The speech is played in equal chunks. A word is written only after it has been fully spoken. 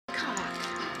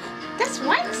just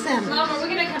likes them. Mom, are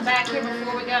we going to come back here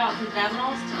before we go out to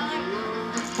Davos tonight?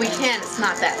 We can. It's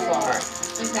not that far.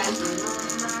 Okay.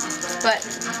 But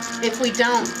if we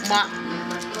don't want...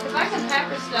 If I can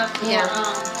pack her stuff for, Yeah.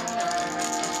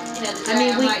 you know, the I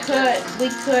mean, day, might do it. we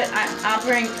could, I'll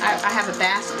bring, I have a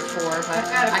basket for her, but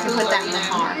I've got a I can put that in the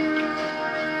cooler, car.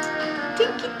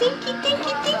 Dinky, dinky,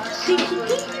 dinky, dinky, dinky,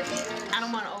 dinky. I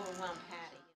don't want to overwhelm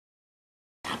Patty.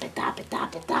 Dop it, dop it,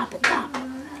 dop it, dop it, dop it.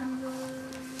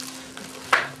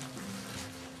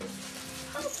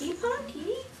 Punky,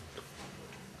 punky.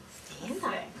 Stand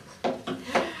up.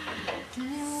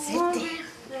 Sit down.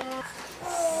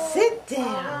 Sit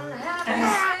down.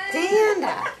 Stand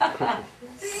up.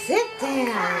 Sit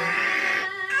down.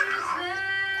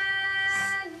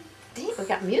 Steve, we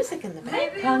got music in the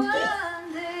background.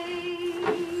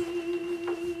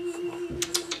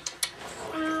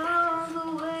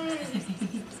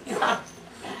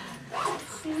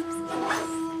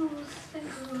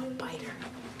 Bite her.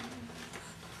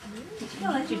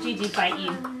 Don't let your Gigi bite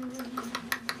you.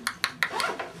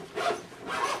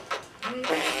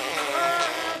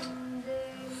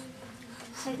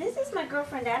 Hey, this is my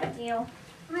girlfriend Abigail.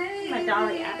 My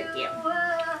dolly Abigail.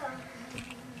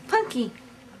 Punky,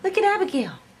 look at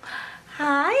Abigail.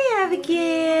 Hi,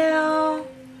 Abigail.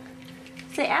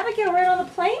 Say, Abigail rode on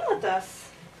the plane with us.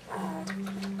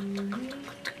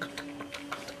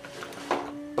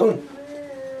 Boom.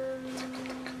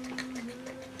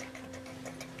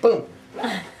 Boom.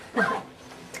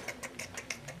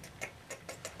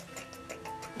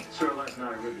 Sir, last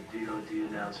night I read the DOD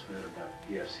announcement about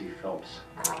PFC Phelps.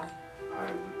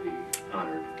 I would be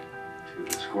honored to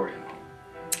escort him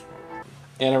home.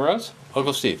 Anna Rose,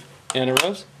 Uncle Steve. Anna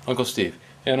Rose, Uncle Steve.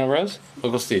 Anna Rose,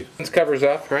 Uncle Steve. This cover's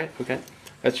off, right? Okay.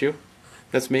 That's you.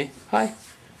 That's me. Hi.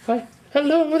 Hi.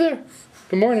 Hello over there.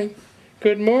 Good morning.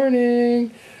 Good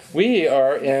morning. We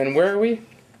are in, where are we?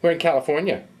 We're in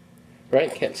California.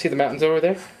 Right? Can't see the mountains over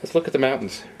there? Let's look at the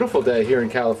mountains. Beautiful day here in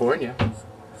California.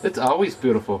 It's always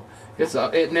beautiful.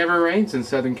 It never rains in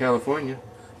Southern California.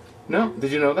 No?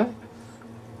 Did you know that?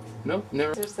 No,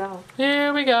 never.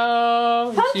 Here we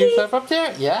go. You see yourself up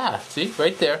there? Yeah. See,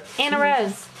 right there. Anna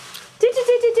Rose.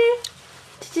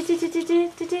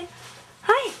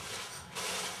 Hi.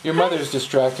 Your mother's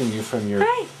distracting you from your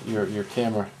Hi. your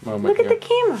camera moment. Look at here. the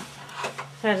camera.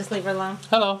 Should I just leave her alone?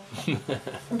 Hello.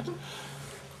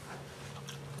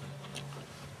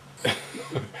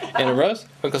 Anna Rose,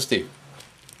 Uncle Steve.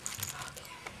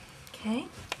 Okay.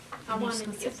 I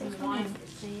wanted to get some wine for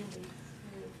Sandy.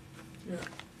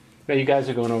 Now you guys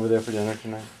are going over there for dinner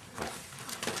tonight.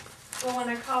 Well, when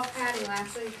I called Patty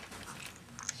last week,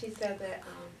 she said that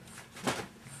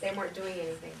they weren't doing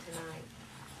anything tonight.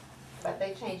 But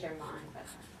they changed their mind. But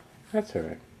That's all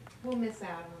right. we'll miss out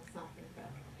on something. But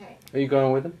hey. Are you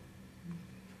going with them?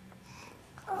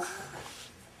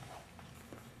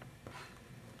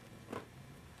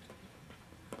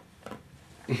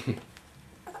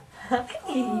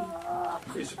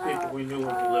 These are people we knew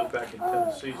when we lived back in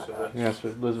Tennessee, so that's Yes,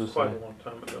 what Liz was quite a saying. long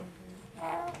time ago.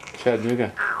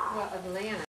 Chattanooga. Well, Atlanta.